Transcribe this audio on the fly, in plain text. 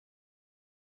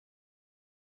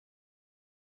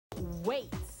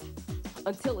waits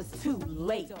until it's too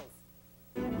late.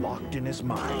 Locked in his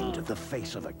mind, the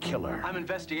face of a killer. I'm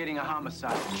investigating a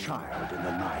homicide. Child in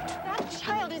the night. That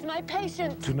child is my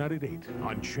patient. Tonight at 8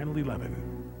 on Channel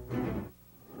 11.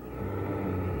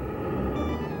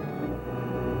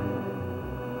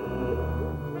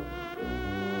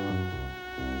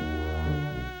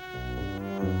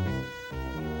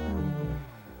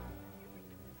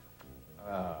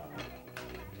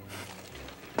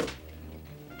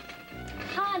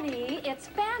 Honey, it's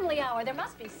family hour. There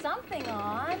must be something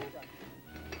on.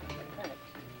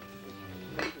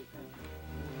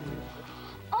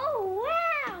 Oh,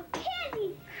 wow!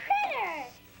 Candy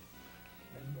critters!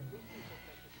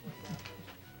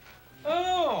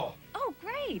 Oh! Oh,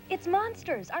 great. It's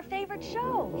Monsters, our favorite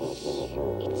show.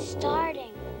 It's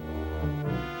starting.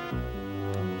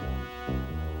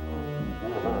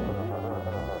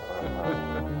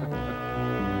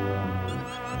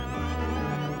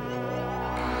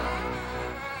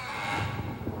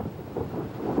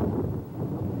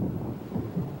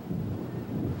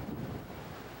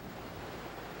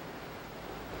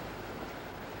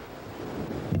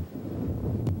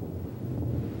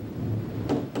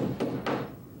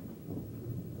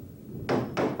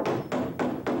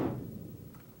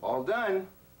 All done.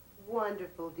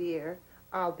 Wonderful, dear.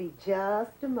 I'll be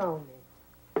just a moment.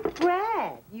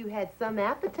 Brad, you had some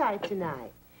appetite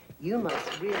tonight. You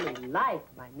must really like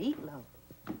my meatloaf.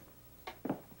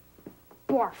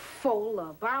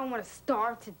 Barfola, but I don't want to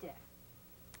starve to death.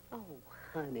 Oh,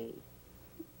 honey.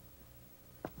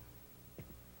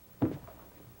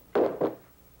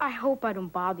 I hope I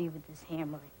don't bother you with this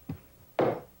hammering.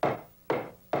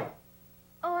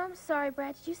 Oh, I'm sorry,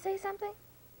 Brad. Did you say something?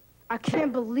 I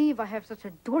can't believe I have such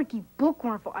a dorky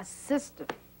bookworm for a sister.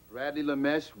 Bradley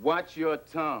Lamesh, watch your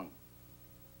tongue.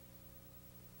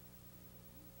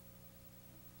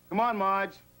 Come on,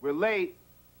 Marge. We're late.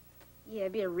 Yeah,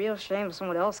 it'd be a real shame if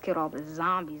someone else killed all the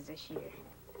zombies this year.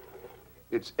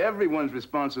 It's everyone's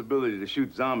responsibility to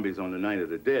shoot zombies on the Night of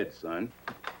the Dead, son.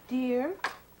 Dear,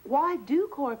 why do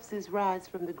corpses rise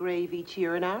from the grave each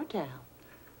year in our town?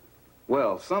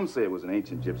 Well, some say it was an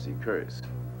ancient gypsy curse.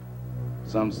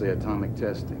 Some say atomic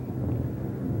testing.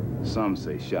 Some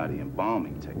say shoddy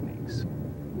embalming techniques.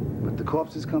 But the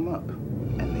corpses come up,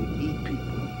 and they eat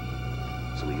people.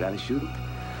 So we gotta shoot them.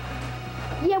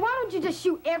 Yeah, why don't you just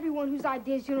shoot everyone whose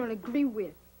ideas you don't agree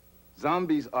with?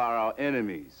 Zombies are our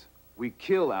enemies. We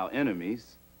kill our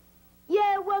enemies.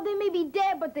 Yeah, well, they may be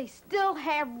dead, but they still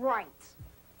have rights.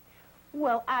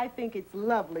 Well, I think it's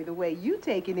lovely the way you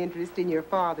take an interest in your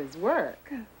father's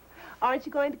work. Aren't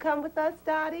you going to come with us,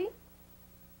 Dottie?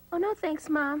 Oh, no, thanks,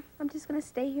 Mom. I'm just gonna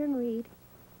stay here and read.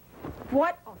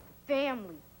 What a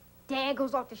family. Dad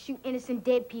goes off to shoot innocent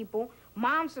dead people.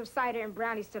 Mom serves cider and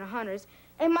brownies to the hunters.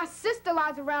 And my sister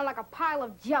lies around like a pile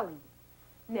of jelly.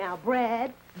 Now,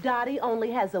 Brad, Dottie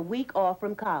only has a week off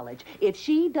from college. If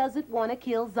she doesn't want to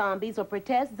kill zombies or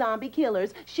protest zombie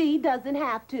killers, she doesn't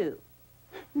have to.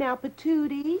 Now,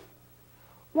 Patootie,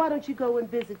 why don't you go and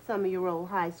visit some of your old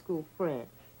high school friends?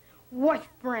 What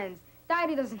friends?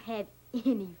 Dottie doesn't have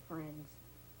any friends.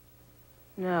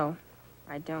 No,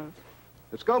 I don't.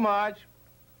 Let's go, Marge.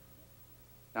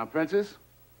 Now, Princess,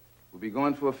 we'll be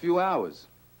gone for a few hours.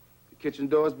 The kitchen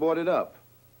door's boarded up.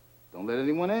 Don't let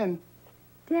anyone in.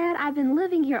 Dad, I've been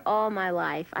living here all my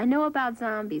life. I know about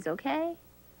zombies, okay?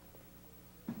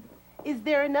 Is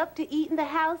there enough to eat in the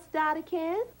house, Dottie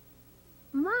Ken?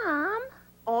 Mom?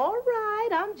 All right,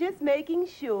 I'm just making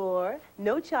sure.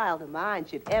 No child of mine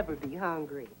should ever be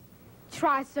hungry.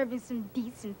 Try serving some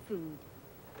decent food.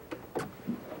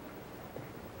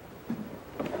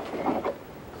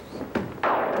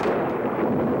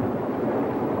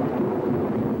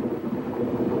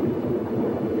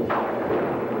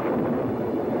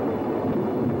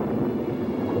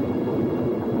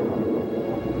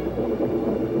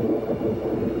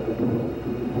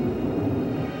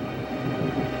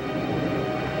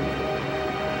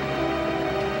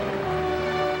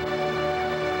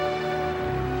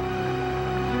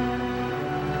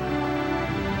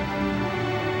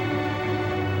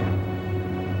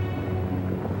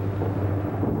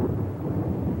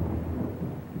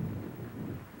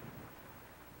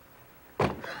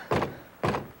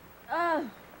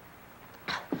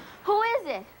 Who is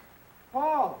it?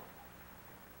 Paul.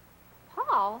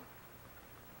 Paul?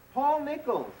 Paul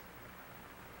Nichols.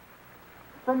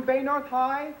 From Bay North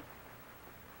High.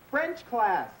 French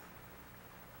class.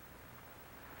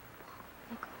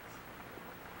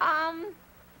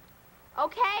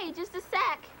 Okay, just a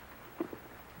sec.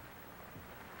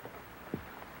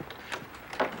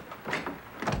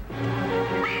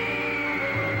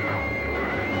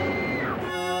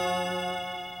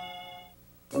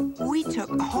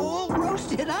 took whole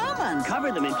roasted almonds.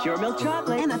 Cover them in pure milk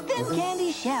chocolate. And a thin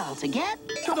candy shell to get...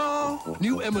 Ta-da!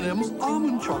 New M&M's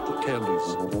almond chocolate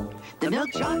candies. The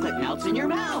milk chocolate melts in your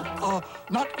mouth.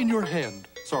 Not in your hand.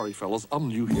 Sorry, fellas, I'm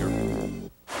new here.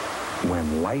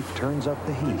 When life turns up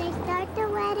the Can heat, they start the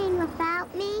wedding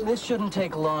without me? This shouldn't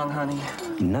take long, honey.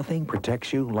 nothing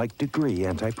protects you like Degree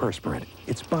antiperspirant.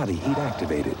 It's body heat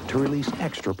activated to release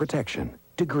extra protection.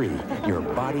 Degree, your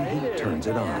body heat turns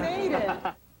it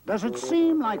on. Does it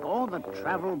seem like all the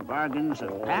travel bargains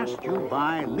have passed you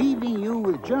by, leaving you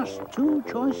with just two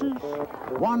choices?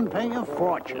 One, pay a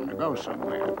fortune to go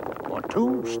somewhere, or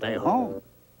two, stay home.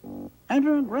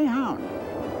 Enter a Greyhound.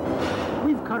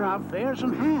 We've cut our fares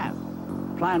in half.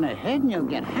 Plan ahead and you'll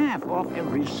get half off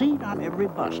every seat on every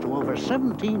bus to over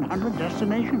 1,700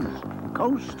 destinations,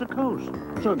 coast to coast.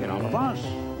 So get on the bus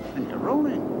and you're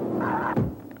rolling.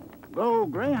 Go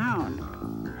Greyhound,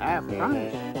 half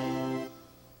price.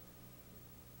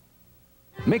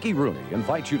 Mickey Rooney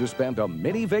invites you to spend a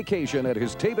mini vacation at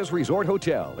his Tavis Resort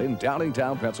Hotel in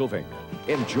Downingtown, Pennsylvania.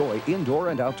 Enjoy indoor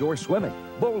and outdoor swimming,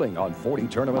 bowling on 40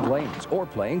 tournament lanes, or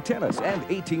playing tennis and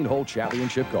 18-hole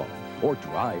championship golf. Or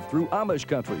drive through Amish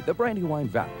country, the Brandywine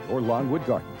Valley, or Longwood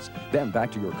Gardens. Then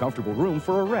back to your comfortable room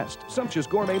for a rest, sumptuous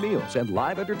gourmet meals, and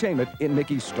live entertainment in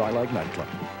Mickey's Starlight Nightclub.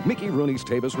 Mickey Rooney's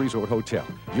Tavis Resort Hotel.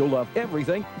 You'll love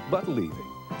everything but leaving.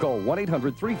 Call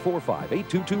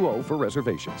 1-800-345-8220 for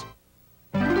reservations.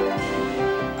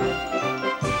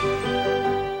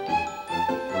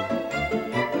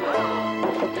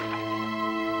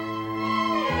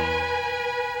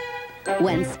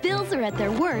 When spills are at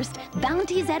their worst,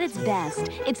 Bounty's at its best.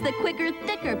 It's the quicker,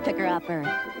 thicker picker-upper.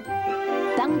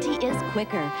 Bounty is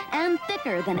quicker and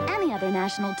thicker than any other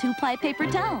national two-ply paper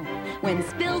towel. When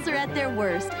spills are at their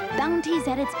worst, Bounty's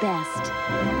at its best.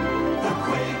 The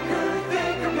quicker,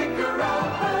 thicker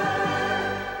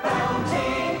picker-upper,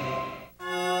 Bounty.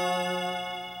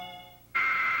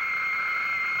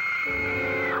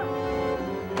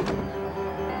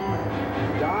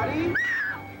 Dottie?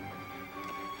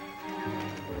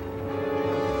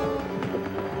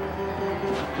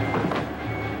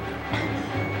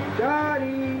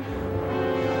 Dottie!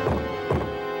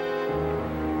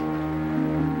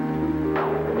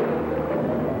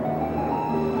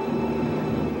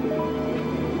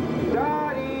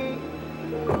 Dottie!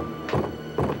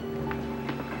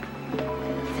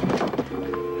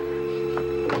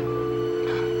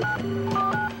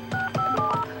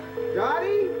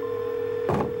 Dottie?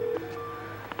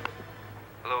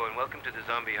 Hello and welcome to the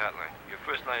Zombie Hotline, your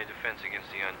first line of defense against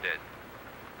the undead. If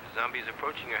the zombie is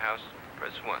approaching your house,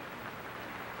 press 1. If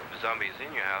the zombie is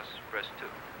in your house, press 2.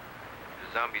 If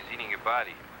the zombie is eating your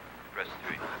body, press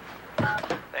 3.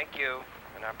 Thank you.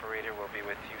 An operator will be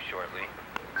with you shortly.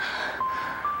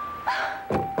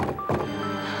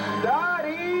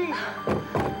 Dottie!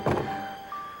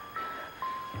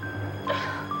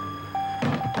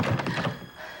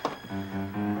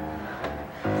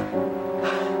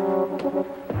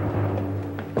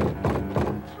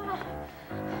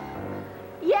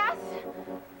 Yes?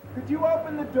 Could you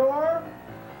open the door?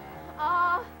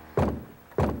 Oh,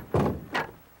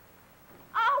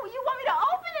 you want me to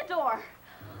open the door?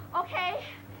 Okay,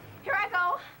 here I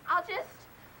go. I'll just,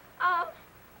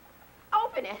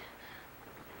 open it.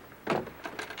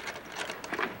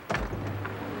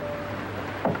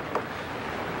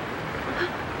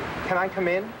 Can I come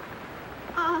in?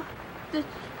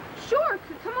 Sure,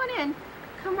 come on in.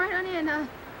 Come right on in,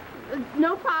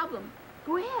 no problem.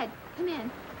 Go ahead, come in.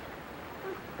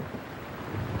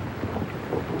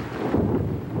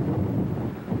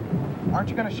 Aren't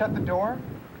you going to shut the door?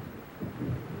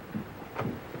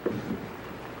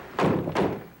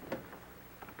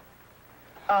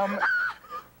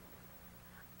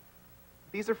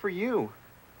 These are for you.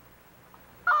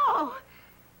 Oh,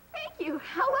 thank you.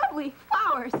 How lovely.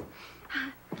 Flowers.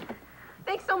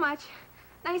 Thanks so much.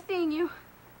 Nice seeing you.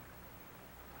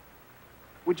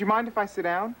 Would you mind if I sit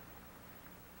down?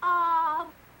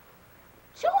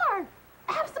 Sure.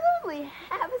 Absolutely.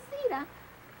 Have a seat.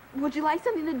 Would you like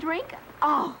something to drink?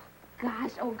 Oh,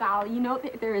 gosh. Oh, golly. You know,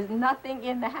 there is nothing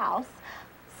in the house.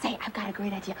 Say, I've got a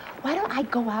great idea. Why don't I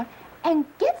go out and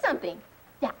get something?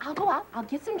 Yeah, I'll go out. I'll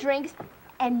get some drinks,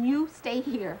 and you stay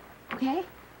here. Okay?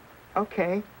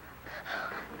 Okay.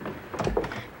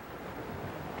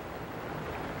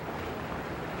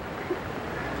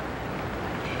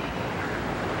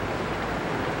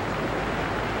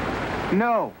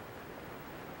 No.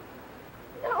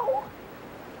 No.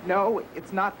 No,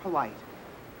 it's not polite.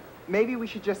 Maybe we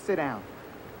should just sit down.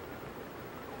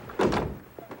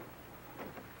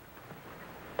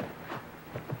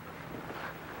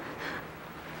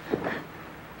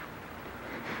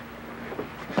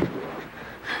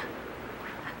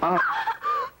 I'm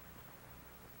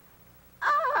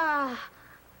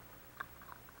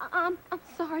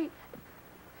sorry.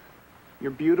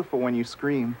 You're beautiful when you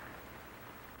scream.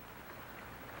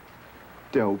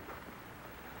 Dope.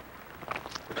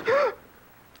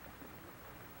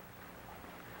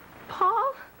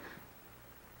 Paul?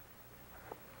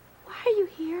 Why are you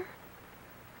here?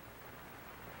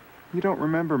 You don't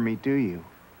remember me, do you?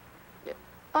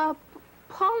 Paul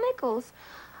Nichols.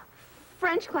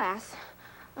 French class.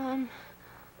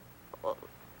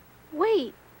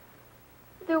 Wait.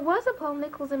 There was a Paul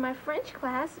Nichols in my French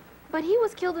class, but he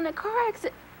was killed in a car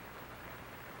accident.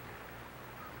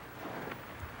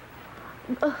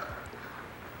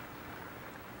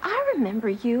 I remember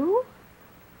you.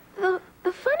 The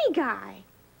funny guy.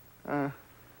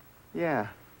 Yeah.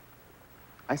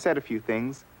 I said a few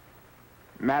things.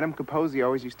 Madame Capozzi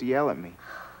always used to yell at me.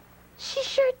 She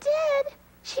sure did.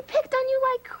 She picked on you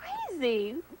like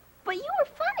crazy. But you were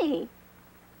funny.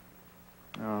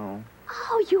 Oh.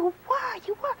 Oh, you were.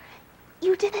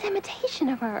 You did an imitation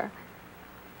of her.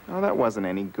 Oh, that wasn't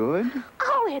any good.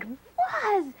 Oh, it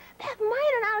was. That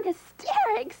minor out in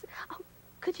hysterics. Oh,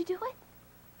 could you do it?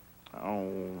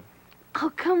 Oh.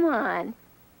 Oh, come on.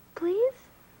 Please?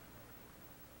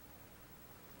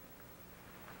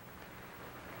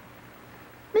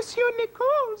 Monsieur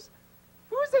Nichols,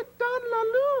 vous êtes dans la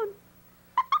lune.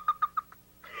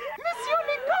 Monsieur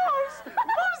Nichols,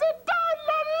 vous êtes dans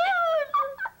la lune.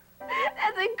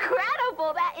 That's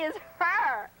incredible. That is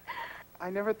her. I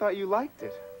never thought you liked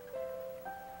it.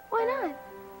 Why not?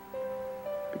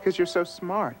 Because you're so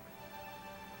smart.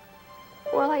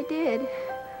 Well, I did.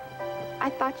 I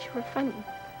thought you were funny.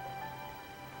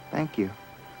 Thank you.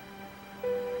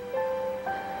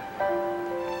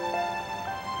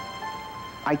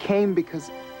 I came because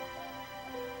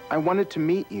I wanted to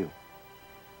meet you.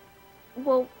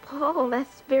 Well, Paul,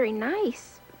 that's very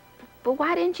nice. But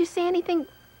why didn't you say anything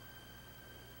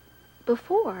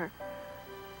before?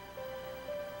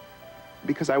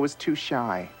 Because I was too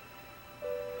shy.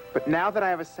 But now that I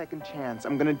have a second chance,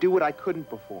 I'm gonna do what I couldn't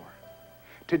before.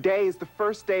 Today is the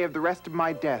first day of the rest of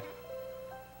my death.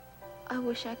 I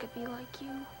wish I could be like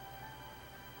you.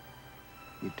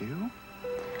 You do?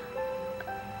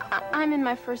 I'm in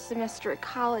my first semester at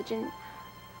college, and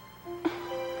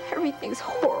everything's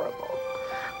horrible.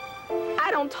 I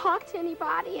don't talk to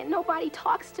anybody, and nobody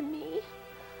talks to me.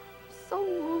 I'm so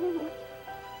lonely.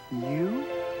 You?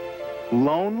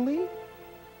 Lonely?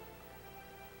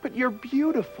 But you're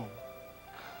beautiful.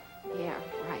 Yeah,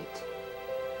 right.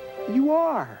 You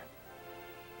are.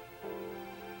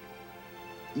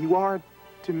 You are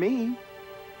to me.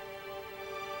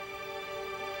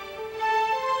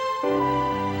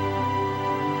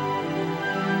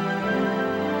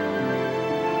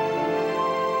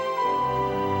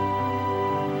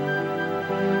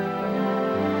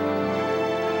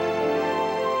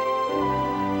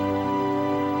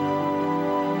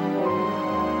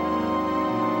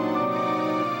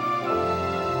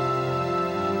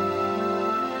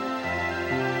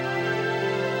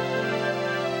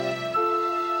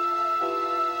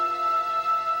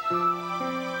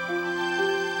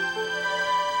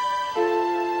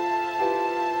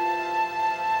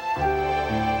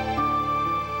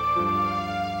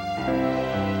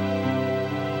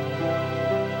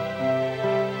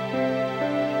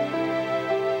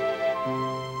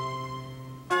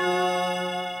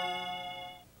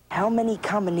 How many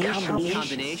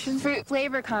combinations? Fruit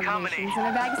flavor combinations in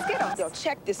a bag of Skittles. Yo,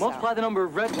 check this out. Multiply the number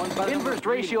of red ones by the inverse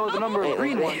ratio of the number of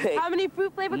green ones. How many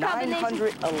fruit flavor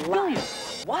combinations? 911.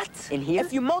 What? In here?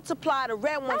 If you multiply the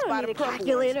red ones by the purple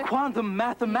ones. Quantum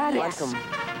mathematics. Quantum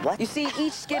what? You see,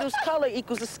 each Skittles color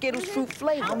equals a Skittles fruit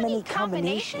flavor. How many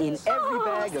combinations? In every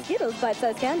bag of Skittles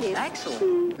bite-sized candies.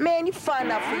 Excellent. Man, you find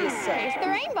out for yourself. It's the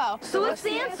rainbow. So what's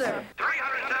the answer?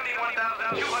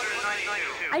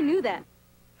 371,292. I knew that.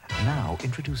 Now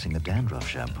introducing a dandruff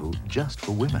shampoo just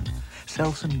for women.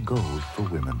 Selsun Gold for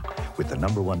women. With the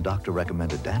 #1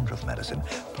 doctor-recommended dandruff medicine,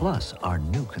 plus our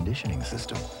new conditioning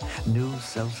system. New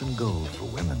Selsun Gold for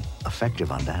women.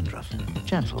 Effective on dandruff,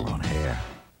 gentle on hair.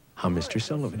 How Mr.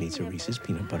 Sullivan eats a Reese's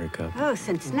peanut butter cup. Oh,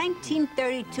 since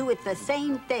 1932, it's the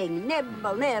same thing.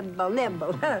 Nibble, nibble,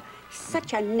 nibble.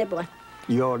 Such a nibbler.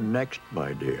 You're next,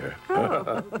 my dear.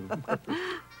 Oh.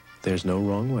 There's no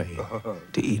wrong way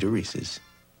to eat a Reese's.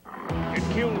 It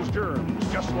kills germs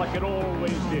just like it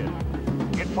always did.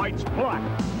 It fights plaque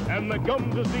and the gum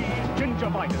disease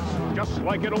gingivitis just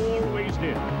like it always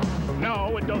did.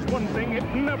 Now it does one thing it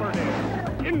never did.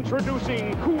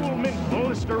 Introducing Cool Mint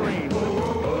Listerine.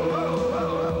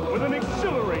 With an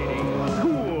exhilarating,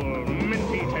 cool,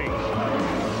 minty taste.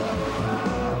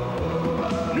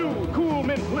 New Cool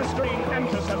Mint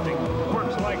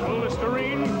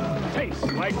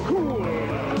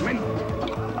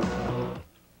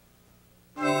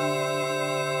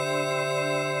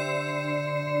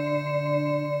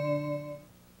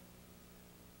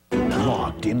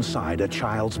inside a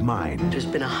child's mind. There's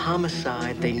been a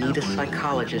homicide. They need a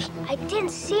psychologist. I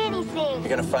didn't see anything. You're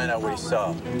gonna find out what he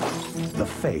saw. The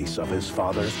face of his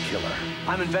father's killer.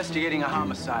 I'm investigating a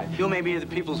homicide. You may be the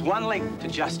people's one link to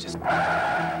justice.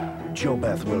 Jo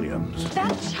Beth Williams.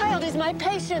 That child is my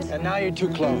patient. And now you're too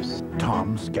close.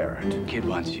 Tom Skerritt. Kid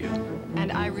wants you.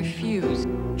 And I refuse.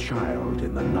 Child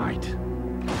in the Night.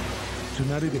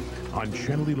 Tonight at 8 on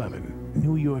Channel 11,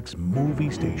 New York's movie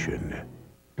station.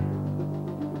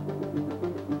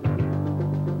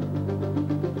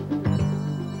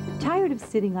 Tired of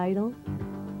sitting idle?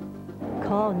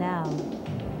 Call now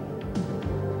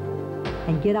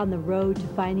and get on the road to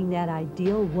finding that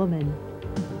ideal woman.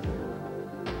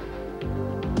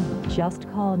 Just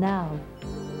call now.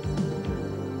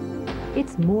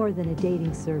 It's more than a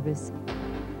dating service.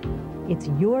 It's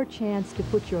your chance to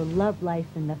put your love life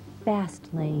in the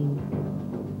fast lane.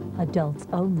 Adults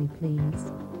only,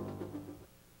 please.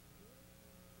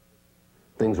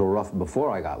 Things were rough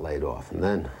before I got laid off, and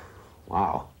then,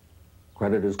 wow.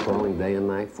 Creditors calling day and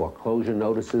night, foreclosure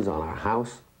notices on our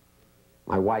house.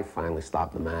 My wife finally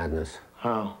stopped the madness.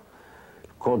 How?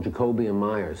 Called Jacoby and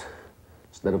Myers.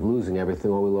 Instead of losing everything,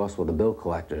 all we lost were the bill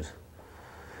collectors.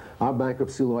 Our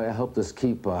bankruptcy lawyer helped us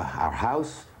keep our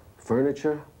house,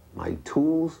 furniture, my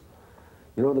tools.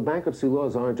 You know, the bankruptcy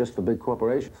laws aren't just for big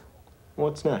corporations.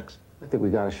 What's next? I think we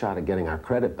got a shot at getting our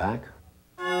credit back.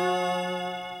 Oh,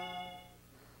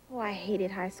 I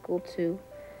hated high school, too.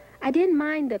 I didn't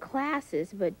mind the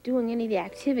classes, but doing any of the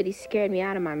activities scared me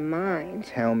out of my mind.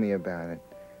 Tell me about it.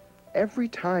 Every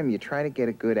time you try to get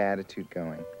a good attitude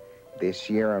going. This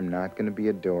year, I'm not going to be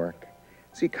a dork.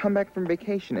 So you come back from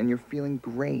vacation and you're feeling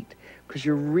great because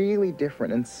you're really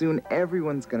different, and soon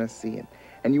everyone's going to see it.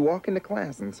 And you walk into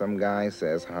class and some guy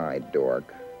says, "Hi,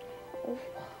 dork." Oh,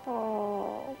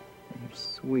 Paul. Oh,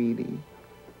 sweetie.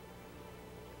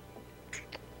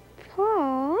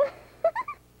 Paul?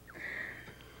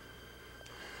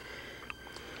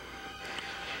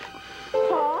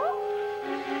 Paul?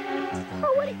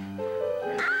 Oh, what are you...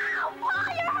 Ow, Paul,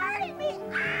 you're hurting me!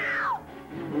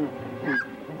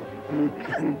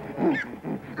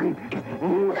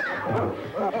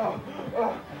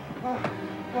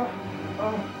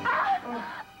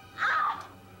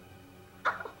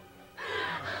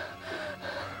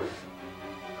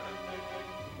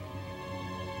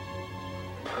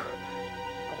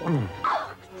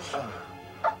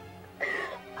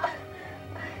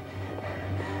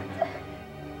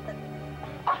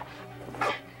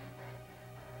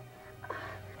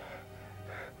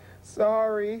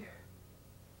 Sorry.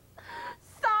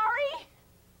 Sorry?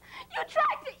 You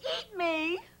tried to eat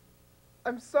me.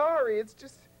 I'm sorry. It's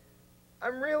just,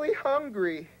 I'm really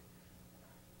hungry.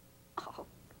 Oh,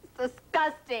 it's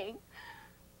disgusting.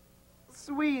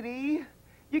 Sweetie,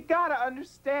 you gotta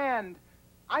understand.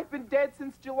 I've been dead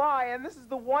since July, and this is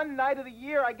the one night of the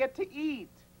year I get to eat.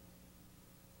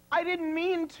 I didn't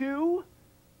mean to.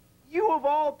 You of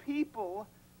all people.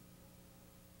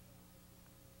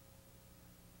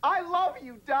 I love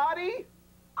you, Dottie.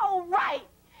 Oh, right.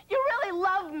 You really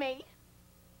love me.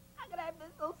 How could I have been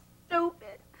so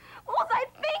stupid? What was I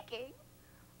thinking?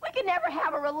 We could never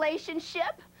have a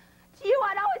relationship. To you,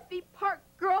 I'd always be part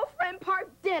girlfriend, part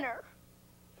dinner.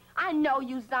 I know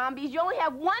you zombies. You only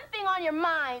have one thing on your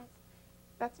minds.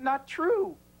 That's not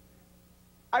true.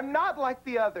 I'm not like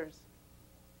the others.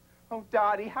 Oh,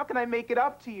 Dottie, how can I make it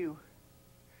up to you?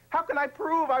 How can I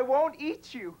prove I won't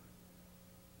eat you?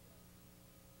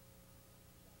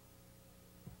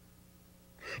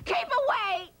 Keep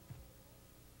away!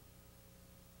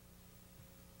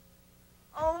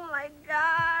 Oh, my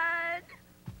God.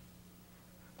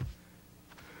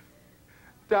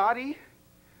 Dottie,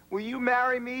 will you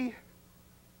marry me? You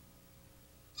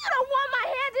don't want my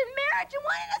hand in marriage. You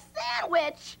wanted a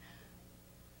sandwich.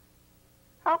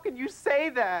 How can you say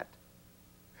that?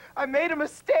 I made a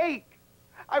mistake.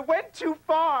 I went too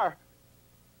far.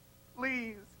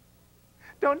 Please,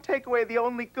 don't take away the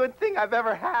only good thing I've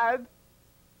ever had.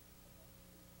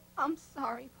 I'm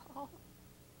sorry, Paul.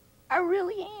 I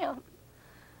really am.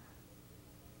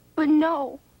 But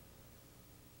no.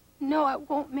 No, I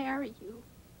won't marry you.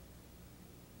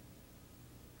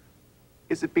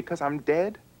 Is it because I'm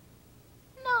dead?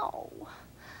 No.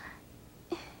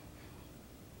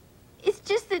 It's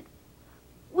just that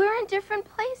we're in different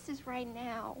places right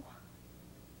now.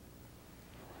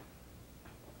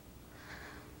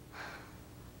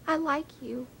 I like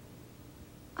you.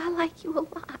 I like you a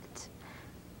lot.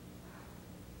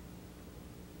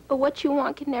 But what you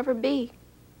want can never be.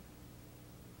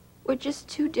 We're just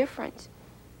too different.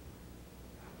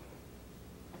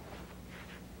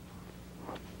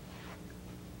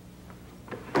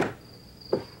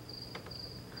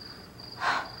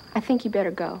 I think you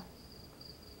better go.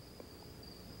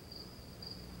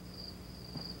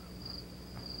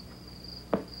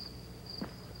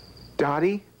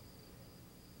 Dottie?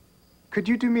 Could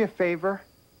you do me a favor?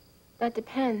 That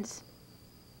depends.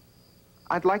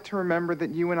 I'd like to remember that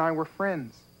you and I were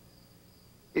friends.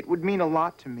 It would mean a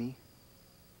lot to me.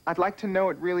 I'd like to know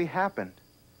it really happened.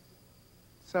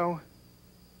 So,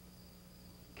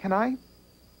 can I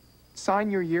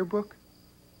sign your yearbook?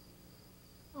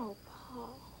 Oh,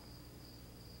 Paul.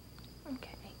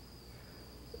 Okay.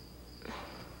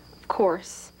 Of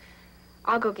course.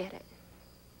 I'll go get it.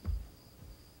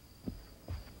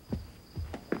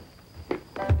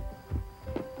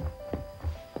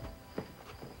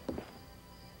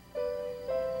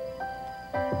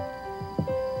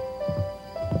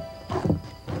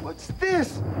 What's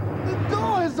this? The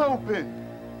door is open.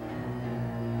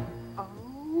 Oh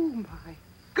my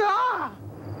God!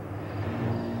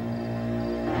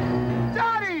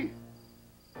 Dottie!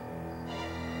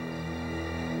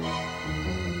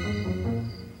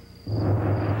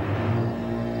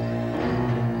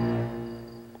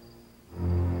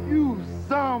 You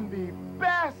zombie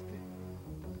bastard!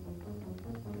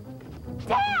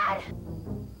 Dad!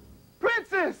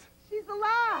 Princess! She's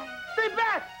alive! Stay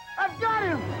back! I've got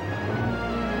him!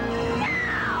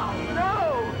 No! No!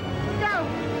 No!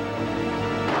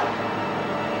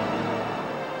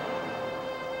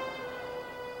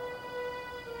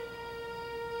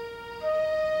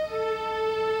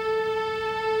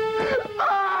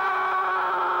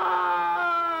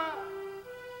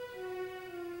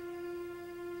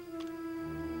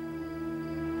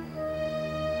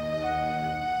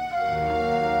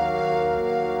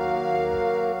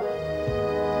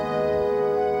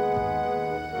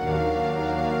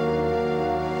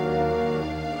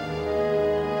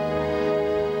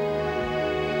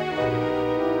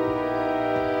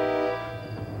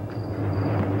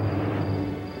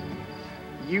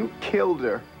 You killed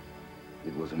her.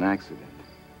 It was an accident.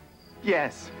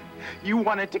 Yes, you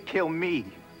wanted to kill me.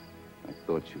 I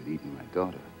thought you'd eaten my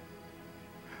daughter.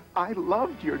 I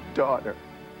loved your daughter.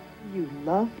 You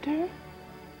loved her?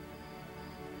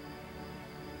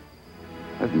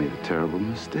 I've made a terrible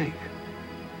mistake.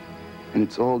 And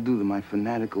it's all due to my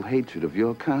fanatical hatred of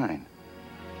your kind.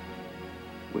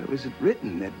 Where is it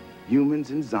written that humans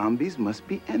and zombies must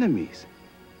be enemies?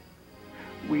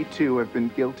 We too have been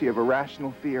guilty of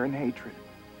irrational fear and hatred.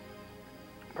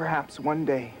 Perhaps one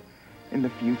day, in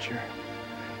the future,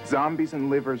 zombies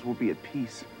and livers will be at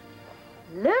peace.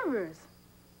 Livers?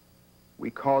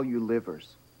 We call you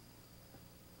livers.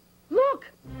 Look!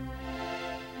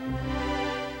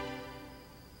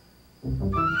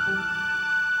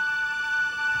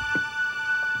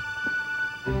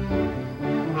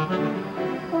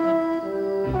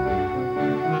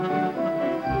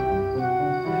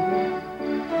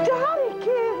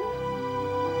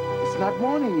 It's not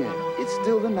morning yet. It's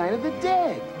still the night of the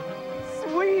dead.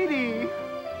 Sweetie!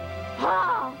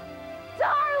 Paul!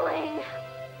 Darling!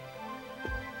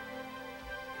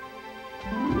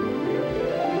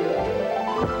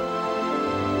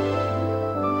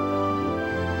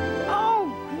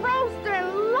 Oh, gross, they're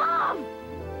in love!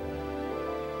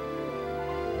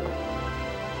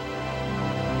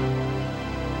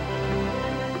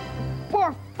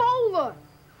 Barfola!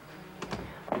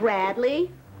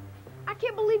 Bradley? I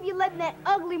can't believe you letting that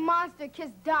ugly monster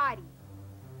kiss Dottie.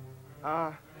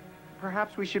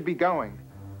 Perhaps we should be going.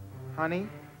 Honey?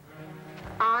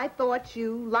 I thought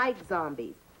you liked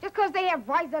zombies. Just because they have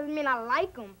rights doesn't mean I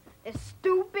like them. They're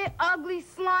stupid, ugly,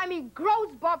 slimy,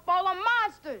 gross, Barfola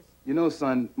monsters. You know,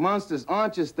 son, monsters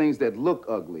aren't just things that look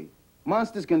ugly.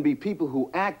 Monsters can be people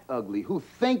who act ugly, who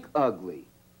think ugly.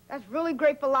 That's really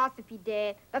great philosophy,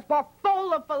 Dad. That's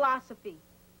Barfola philosophy.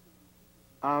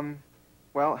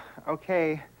 Well,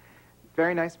 okay.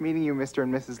 Very nice meeting you, Mr.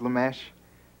 and Mrs. Lamesh.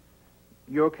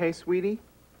 You okay, sweetie?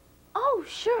 Oh,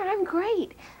 sure, I'm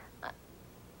great.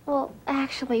 Well,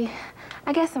 actually,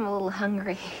 I guess I'm a little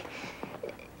hungry.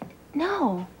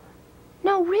 No,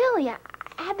 really, I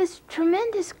had this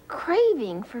tremendous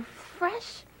craving for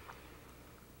fresh...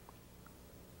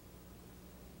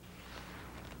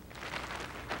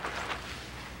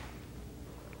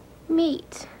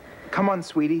 meat. Come on,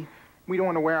 sweetie. We don't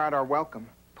want to wear out our welcome.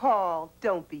 Paul,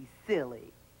 don't be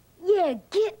silly. Yeah,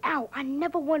 get out. I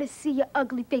never want to see your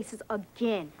ugly faces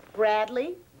again.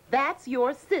 Bradley, that's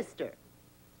your sister.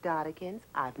 Doddikins,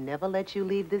 I've never let you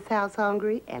leave this house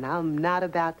hungry, and I'm not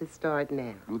about to start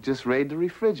now. We'll just raid the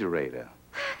refrigerator.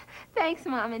 Thanks,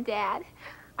 Mom and Dad.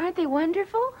 Aren't they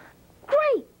wonderful?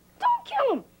 Great. Don't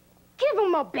kill him. Give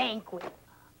him a banquet.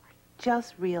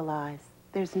 Just realize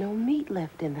there's no meat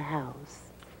left in the house.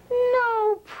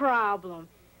 No problem.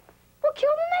 we'll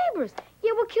kill the neighbors.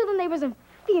 Yeah, we'll kill the neighbors and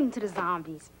feed them to the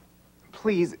zombies.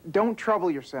 Please, don't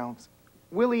trouble yourselves.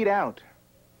 We'll eat out.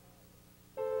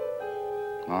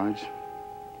 Marge,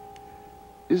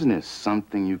 isn't there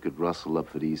something you could rustle up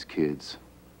for these kids?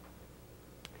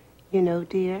 You know,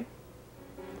 dear,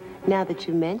 now that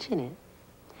you mention it,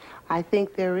 I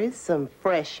think there is some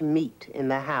fresh meat in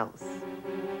the house.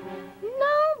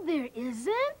 No, there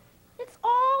isn't. It's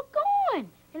all gone.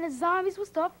 And the zombies will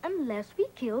stop unless we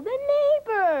kill the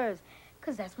neighbors.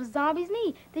 Because that's what zombies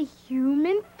need, the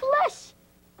human flesh.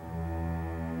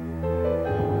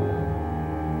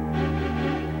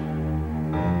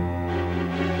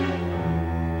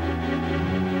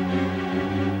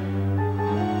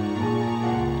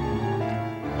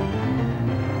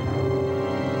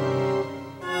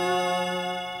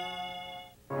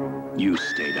 You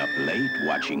stayed up late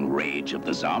watching Rage of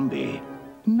the Zombie.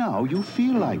 Now you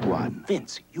feel like one.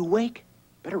 Vince, you awake?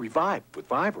 Better revive with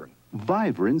Vivarin.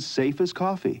 Vivarin's safe as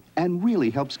coffee and really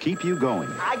helps keep you going.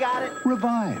 I got it.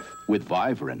 Revive with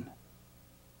Vivarin.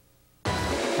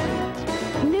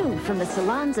 New from the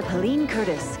salons of Helene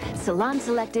Curtis, Salon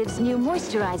Selective's new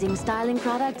moisturizing styling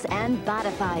products and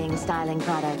bodifying styling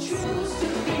products.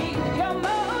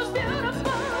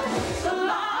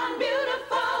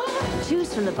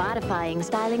 Choose from the bodifying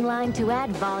styling line to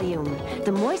add volume,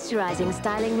 the moisturizing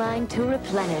styling line to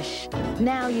replenish.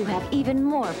 Now you have even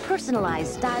more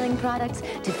personalized styling products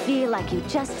to feel like you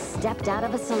just stepped out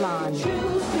of a salon. Choose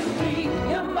to be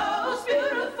your most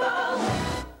beautiful.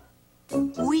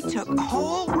 We took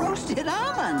whole roasted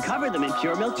almonds. Covered them in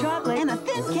pure milk chocolate. And a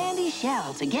thin candy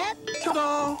shell to get...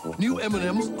 Ta-da! New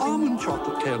M&M's almond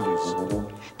chocolate candies.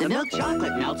 The milk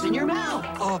chocolate melts in your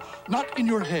mouth. Not in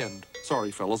your hand.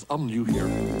 Sorry, fellas, I'm new here.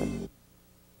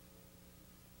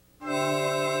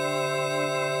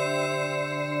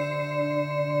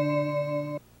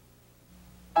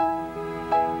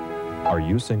 Are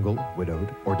you single,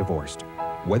 widowed, or divorced?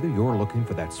 Whether you're looking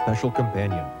for that special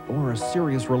companion or a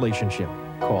serious relationship,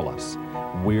 call us.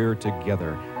 We're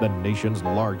Together, the nation's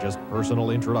largest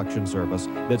personal introduction service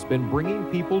that's been bringing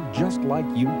people just like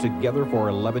you together for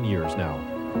 11 years now.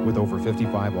 With over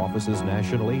 55 offices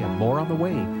nationally and more on the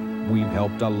way, we've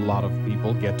helped a lot of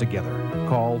people get together.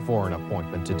 Call for an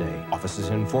appointment today. Offices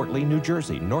in Fort Lee, New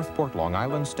Jersey, Northport, Long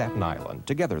Island, Staten Island.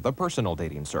 Together, the personal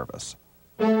dating service.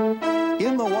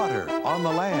 In the water, on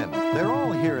the land, they're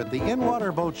all here at the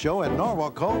In-Water Boat Show at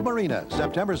Norwalk Cove Marina,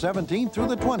 September 17th through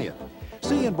the 20th.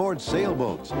 See and board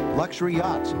sailboats, luxury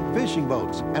yachts, fishing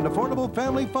boats, and affordable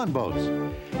family fun boats.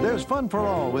 There's fun for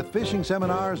all with fishing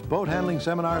seminars, boat handling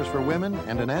seminars for women,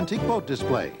 and an antique boat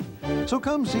display. So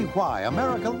come see why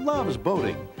America loves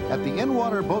boating at the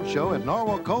In-Water Boat Show at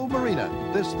Norwalk Cove Marina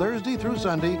this Thursday through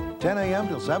Sunday, 10 a.m.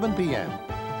 till 7 p.m.